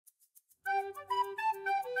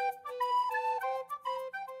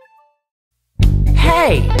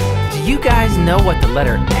Hey, do you guys know what the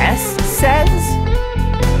letter S says?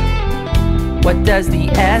 What does the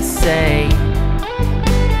S say?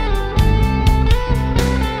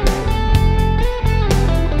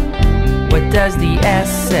 What does the S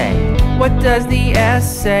say? What does the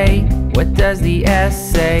S say? What does the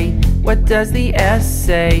S say? What does the S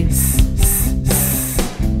say?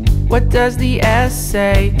 What does the S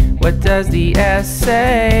say? What does the S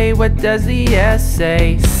say? What does the S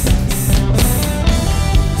say?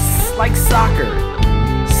 Like soccer,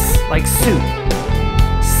 like soup,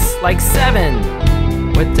 like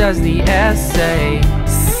 7. What does the S say?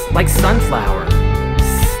 Like sunflower,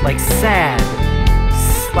 like sad,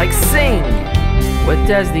 like sing. What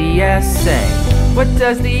does the S say? What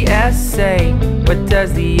does the S say? What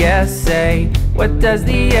does the S say? What does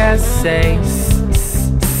the S say?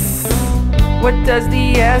 What does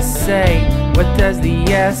the S say? What does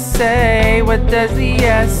the S say? What does the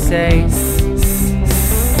S say?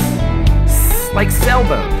 Like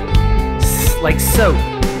sailboat, like soap,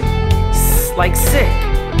 like sick.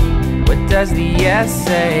 What does the S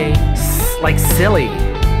say? Like silly,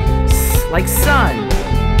 like sun,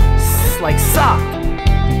 like sock.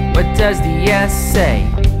 What does the S say?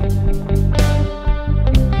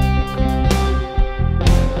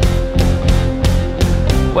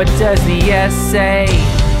 What does the S say?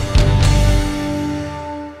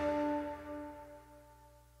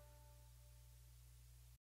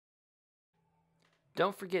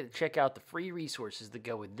 Don't forget to check out the free resources that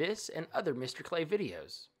go with this and other Mr. Clay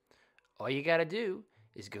videos. All you gotta do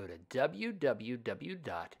is go to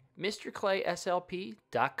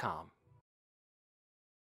www.mrclayslp.com.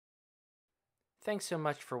 Thanks so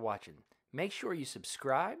much for watching. Make sure you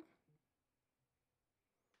subscribe,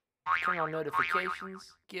 turn on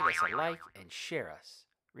notifications, give us a like, and share us.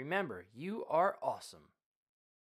 Remember, you are awesome.